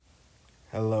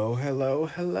Hello, hello,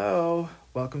 hello.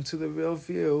 Welcome to The Real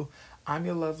View. I'm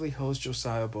your lovely host,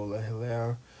 Josiah Bola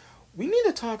Hilaire. We need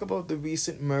to talk about the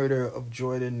recent murder of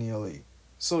Jordan Neely.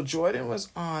 So, Jordan was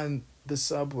on the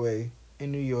subway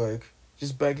in New York,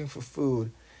 just begging for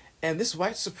food, and this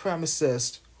white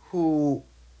supremacist who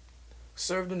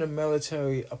served in the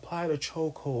military applied a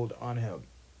chokehold on him.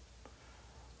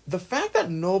 The fact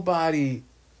that nobody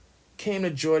came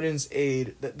to Jordan's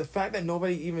aid, the fact that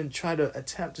nobody even tried to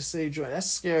attempt to save Jordan,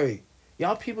 that's scary.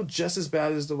 Y'all people just as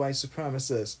bad as the white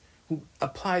supremacists who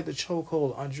applied the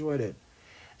chokehold on Jordan.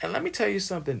 And let me tell you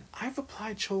something, I've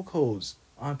applied chokeholds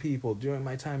on people during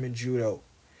my time in judo.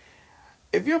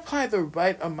 If you apply the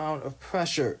right amount of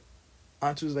pressure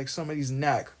onto like somebody's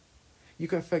neck, you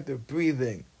can affect their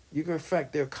breathing, you can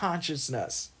affect their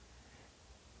consciousness,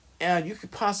 and you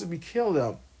could possibly kill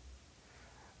them.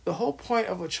 The whole point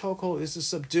of a chokehold is to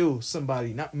subdue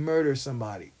somebody, not murder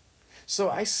somebody. So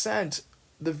I sent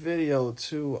the video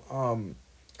to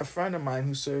a friend of mine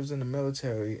who serves in the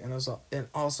military and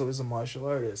also is a martial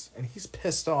artist, and he's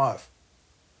pissed off.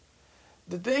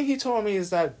 The thing he told me is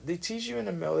that they teach you in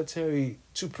the military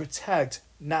to protect,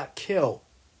 not kill.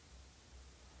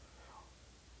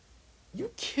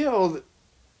 You killed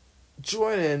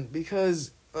Jordan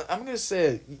because, I'm going to say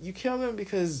it, you killed him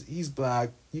because he's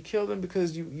black. You killed him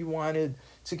because you wanted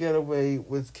to get away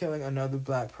with killing another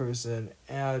black person.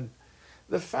 And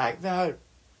the fact that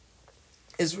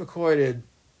it's recorded,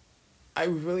 I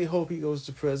really hope he goes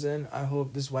to prison. I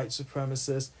hope this white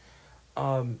supremacist,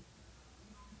 I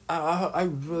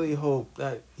really hope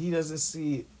that he doesn't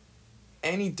see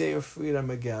any day of freedom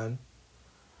again.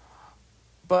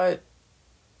 But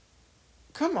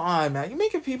come on, man. You're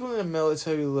making people in the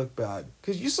military look bad.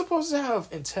 Because you're supposed to have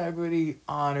integrity,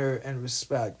 honor, and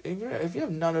respect. If you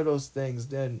have none of those things,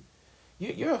 then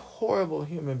you're a horrible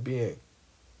human being.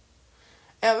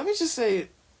 And let me just say,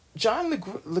 John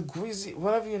Leguizzi,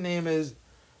 whatever your name is,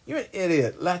 you're an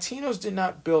idiot. Latinos did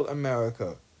not build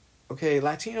America. Okay?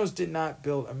 Latinos did not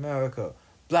build America.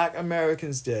 Black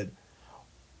Americans did.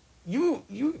 You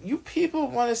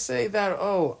people want to say that,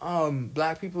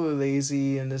 black people are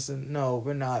lazy and this, and no,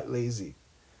 we're not lazy.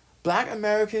 Black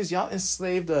Americans, y'all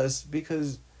enslaved us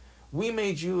because we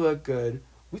made you look good.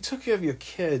 We took care of your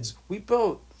kids. We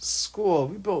built school.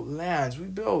 We built lands. We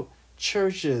built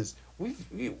churches. We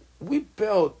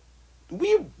built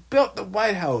the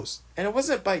White House, and it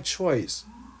wasn't by choice.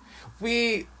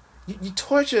 You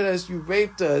tortured us. You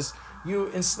raped us.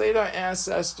 You enslaved our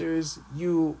ancestors.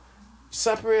 You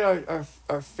separate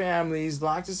our families,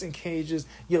 locked us in cages,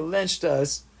 you lynched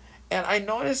us. And I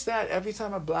noticed that every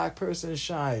time a black person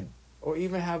shine, or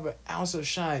even have an ounce of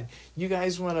shine, you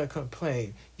guys want to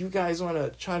complain. You guys want to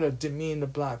try to demean the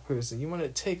black person. You want to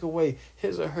take away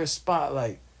his or her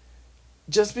spotlight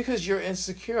just because you're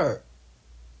insecure.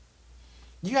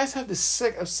 You guys have this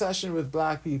sick obsession with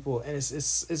black people, and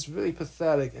it's really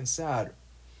pathetic and sad.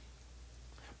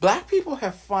 Black people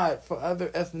have fought for other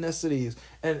ethnicities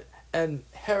and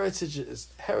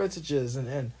heritages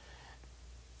and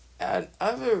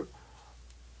other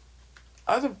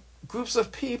groups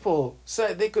of people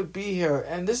said they could be here,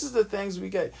 and this is the things we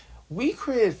get. We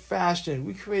created fashion,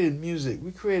 we created music,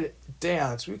 we created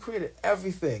dance, we created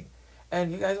everything,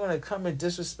 and you guys want to come and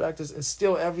disrespect us and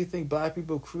steal everything black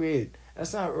people created.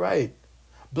 That's not right.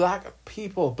 Black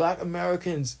people, black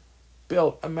Americans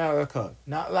built America,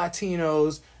 not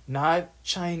Latinos, not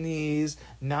Chinese,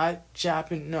 not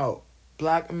Japan, no.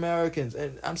 Black Americans.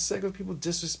 And I'm sick of people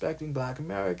disrespecting black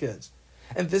Americans.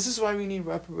 And this is why we need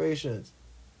reparations.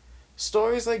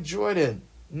 Stories like Jordan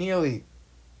Neely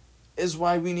is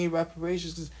why we need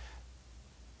reparations. 'Cause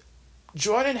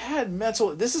Jordan had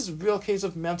this is a real case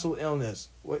of mental illness.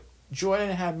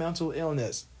 Jordan had mental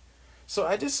illness. So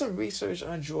I did some research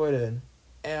on Jordan,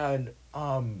 and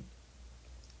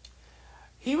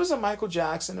he was a Michael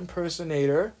Jackson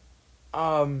impersonator.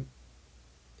 I'm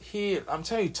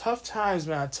telling you, tough times,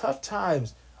 man. Tough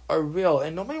times are real,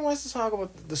 and nobody wants to talk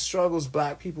about the struggles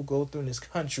black people go through in this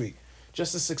country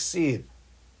just to succeed.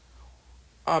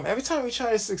 Every time we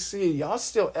try to succeed, y'all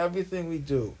steal everything we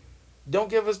do. Don't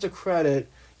give us the credit.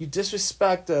 You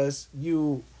disrespect us.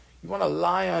 You want to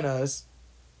lie on us.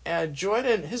 And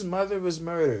Jordan, his mother was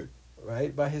murdered,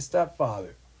 right, by his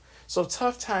stepfather. So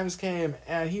tough times came,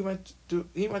 and he went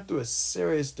through a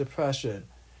serious depression,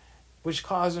 which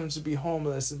caused him to be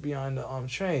homeless and be on the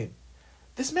train.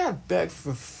 This man begged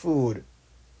for food.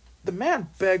 The man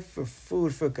begged for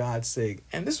food, for God's sake.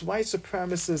 And this white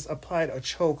supremacist applied a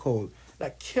chokehold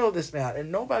that killed this man,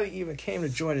 and nobody even came to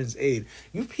Jordan's aid.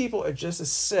 You people are just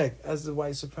as sick as the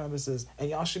white supremacists,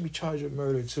 and y'all should be charged with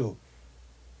murder too.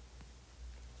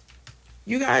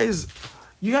 You guys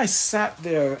You guys sat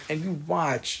there and you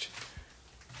watched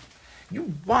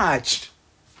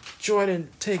Jordan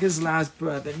take his last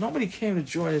breath, and nobody came to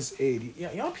Jordan's aid.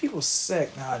 Y'all people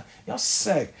sick, man. Y'all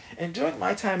sick. And during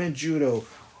my time in judo,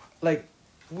 like,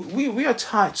 we are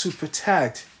taught to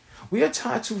protect. We are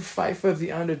taught to fight for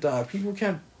the underdog. People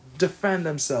can't defend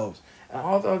themselves. And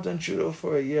although I've done judo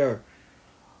for a year,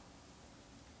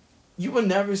 you will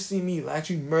never see me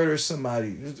actually murder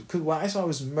somebody. Because what I saw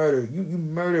was murder. You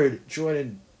murdered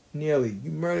Jordan Neely.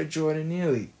 You murdered Jordan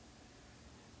Neely.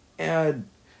 And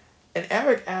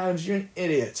Eric Adams, you're an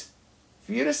idiot.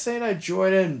 For you to say that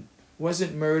Jordan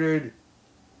wasn't murdered,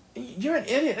 you're an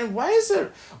idiot. And why is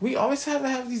it we always have to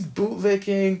have these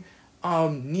bootlicking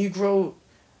Negro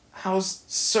house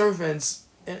servants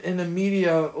in the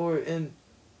media or in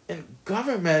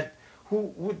government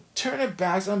who would turn their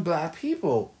backs on black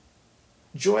people?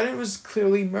 Jordan was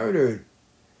clearly murdered,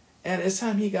 and it's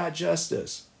time he got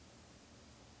justice.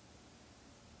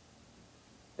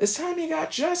 It's time he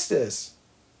got justice.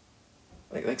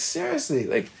 Like seriously,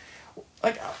 like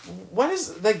what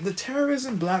is like the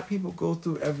terrorism black people go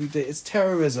through every day? It's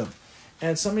terrorism,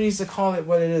 and somebody needs to call it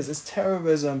what it is. It's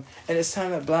terrorism, and it's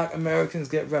time that black Americans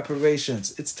get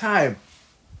reparations. It's time.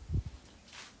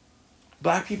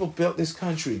 Black people built this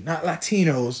country, not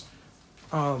Latinos.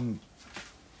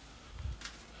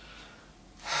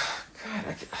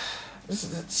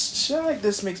 Shit like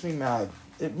this makes me mad.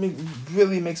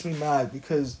 Really makes me mad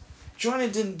because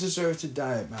Jordan didn't deserve to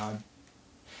die, man.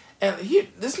 And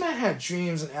this man had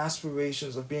dreams and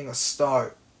aspirations of being a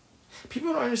star.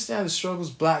 People don't understand the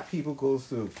struggles black people go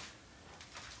through.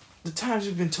 The times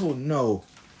we've been told no.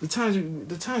 The times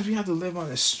we have to live on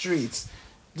the streets.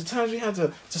 The times we have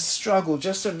to struggle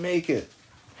just to make it.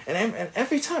 And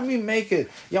every time we make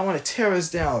it, y'all want to tear us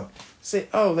down. Say,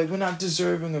 oh, like we're not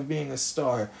deserving of being a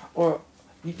star. Or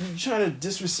you try to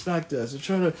disrespect us. You're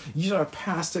trying to use our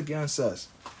past against us.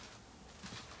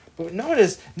 But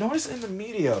notice in the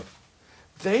media,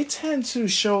 they tend to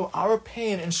show our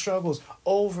pain and struggles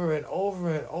over and over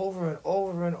and over and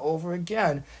over and over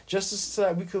again, just so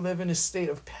that we could live in a state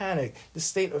of panic, the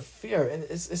state of fear. And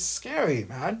it's scary,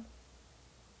 man.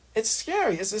 It's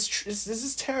scary. This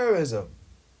is terrorism.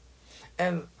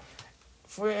 And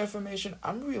for your information,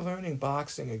 I'm relearning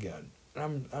boxing again.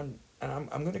 And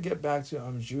I'm gonna get back to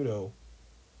judo.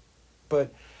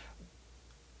 But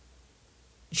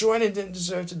Jordan didn't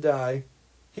deserve to die.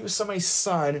 He was somebody's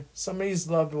son, somebody's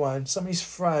loved one, somebody's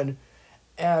friend,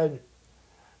 and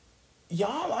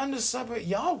y'all on the subway,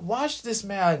 y'all watched this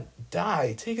man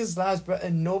die, take his last breath,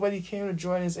 and nobody came to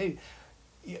Jordan's aid.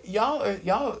 Y'all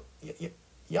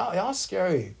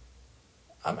scary.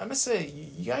 I'm gonna say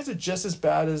you guys are just as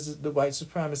bad as the white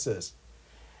supremacists.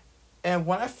 And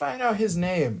when I find out his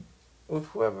name, with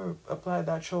whoever applied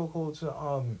that chokehold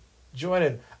to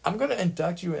Jordan, I'm gonna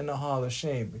induct you in the Hall of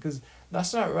Shame because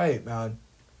that's not right, man.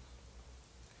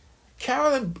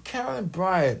 Carolyn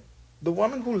Bryant, the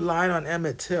woman who lied on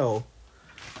Emmett Till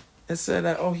and said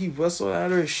that he whistled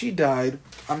at her, she died.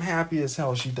 I'm happy as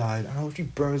hell she died. I hope she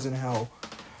burns in hell.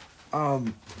 I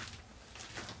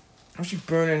hope she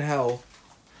burned in hell.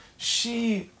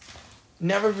 She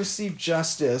never received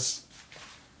justice.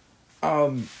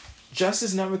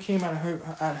 Justice never came at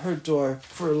her door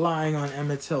for lying on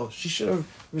Emmett Till. She should have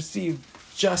received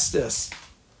justice.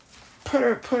 Put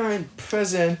her in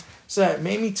prison so that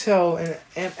Mamie Till and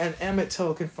Emmett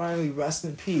Till can finally rest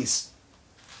in peace.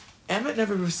 Emmett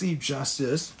never received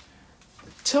justice.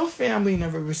 Till family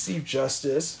never received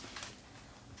justice.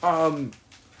 But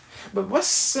what's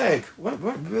sick? What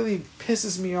really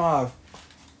pisses me off?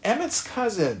 Emmett's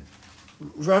cousin,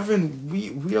 Reverend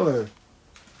Wheeler,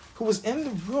 who was in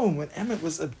the room when Emmett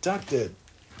was abducted,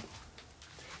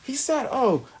 he said,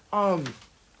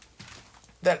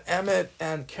 that Emmett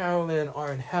and Carolyn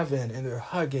are in heaven and they're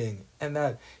hugging and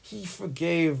that he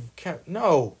forgave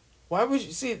No. Why would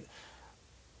you see?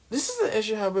 This is the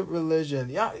issue I have with religion.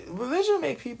 Yeah, religion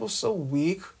made people so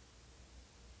weak.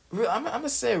 I'm going to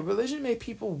say religion made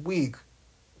people weak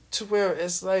to where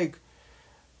it's like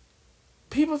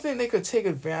people think they could take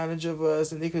advantage of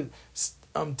us and they could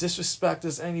disrespect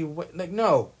us anyway. Like,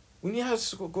 no. We need to have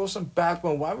to go some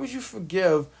backbone. Why would you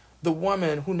forgive the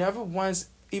woman who never once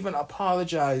even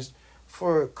apologized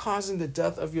for causing the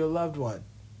death of your loved one?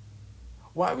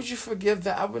 Why would you forgive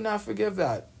that? I would not forgive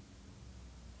that.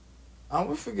 I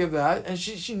would forgive that. And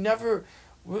she never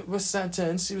was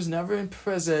sentenced. She was never in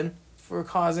prison for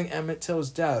causing Emmett Till's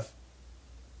death.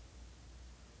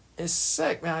 It's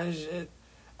sick, man. And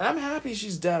I'm happy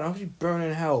she's dead. I hope she burned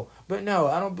in hell. But no,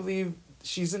 I don't believe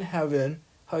she's in heaven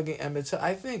hugging Emmett Till.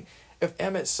 I think if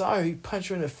Emmett saw her, he'd punch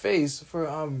her in the face for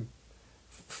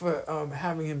for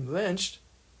having him lynched.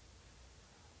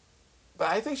 But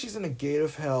I think she's in a gate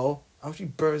of hell. I hope she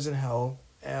burns in hell,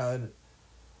 and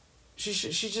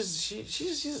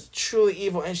she's truly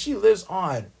evil, and she lives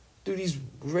on through these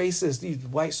racists, these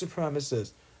white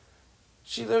supremacists.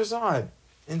 She lives on,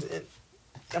 and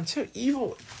I'm telling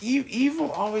you,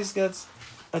 evil always gets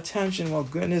attention, while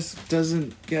goodness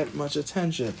doesn't get much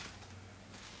attention.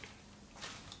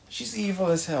 She's evil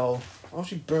as hell. I hope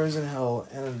she burns in hell,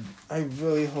 and I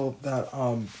really hope that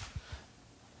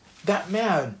that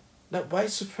man, that white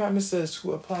supremacist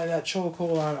who applied that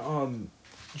chokehold on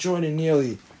Jordan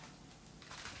Neely,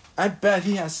 I bet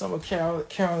he has some of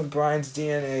Carolyn Bryant's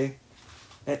DNA,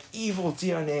 that evil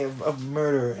DNA of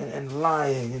murder and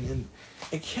lying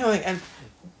and killing. And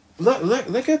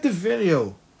look at the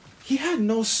video. He had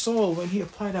no soul when he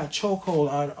applied that chokehold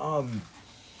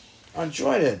on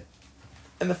Jordan.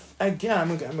 And again,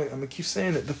 I'm gonna keep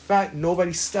saying it. The fact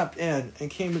nobody stepped in and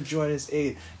came to Jordan's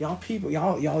aid. Y'all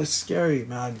are scary,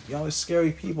 man. Y'all are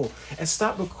scary people. And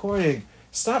stop recording.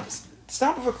 Stop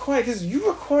recording, because you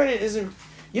recording isn't.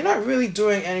 You're not really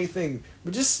doing anything.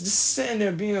 But just sitting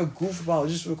there being a goofball,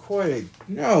 just recording.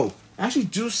 No, actually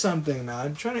do something, man.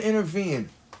 I'm trying to intervene.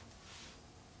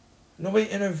 Nobody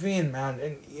intervened, man.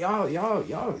 And y'all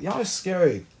are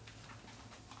scary.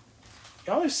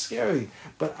 Y'all are scary.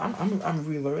 But I'm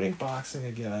relearning boxing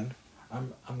again.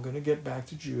 I'm gonna get back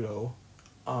to judo.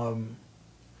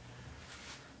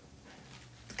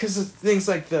 Because of things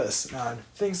like this, man.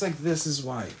 Things like this is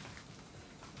why.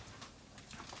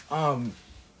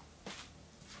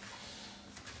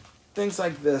 Things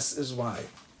like this is why.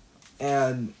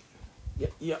 And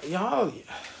y'all,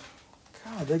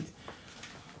 God,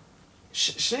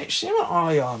 shame on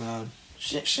all y'all, man.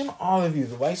 Shame on all of you,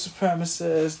 the white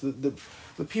supremacists,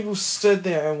 the people who stood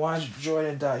there and watched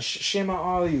Jordan die. Shame on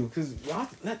all of you, because y'all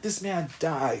let this man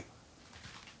die.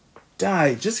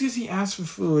 Just because he asked for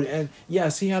food. And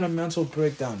yes, he had a mental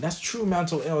breakdown. That's true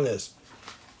mental illness.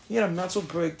 He had a mental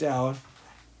breakdown,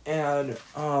 and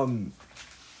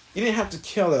you didn't have to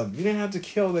kill him. You didn't have to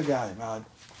kill the guy, man.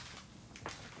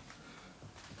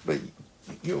 But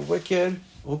you're wicked.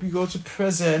 Hope you go to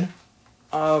prison.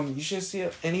 You shouldn't see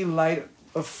any light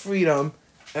of freedom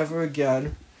ever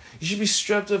again. You should be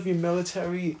stripped of your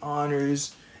military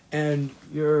honors and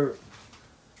your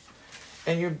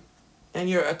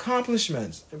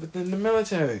accomplishments within the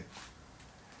military.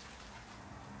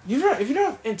 If you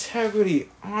don't have integrity,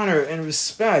 honor, and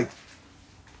respect,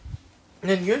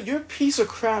 then you're a piece of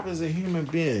crap as a human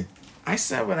being. I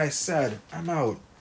said what I said. I'm out.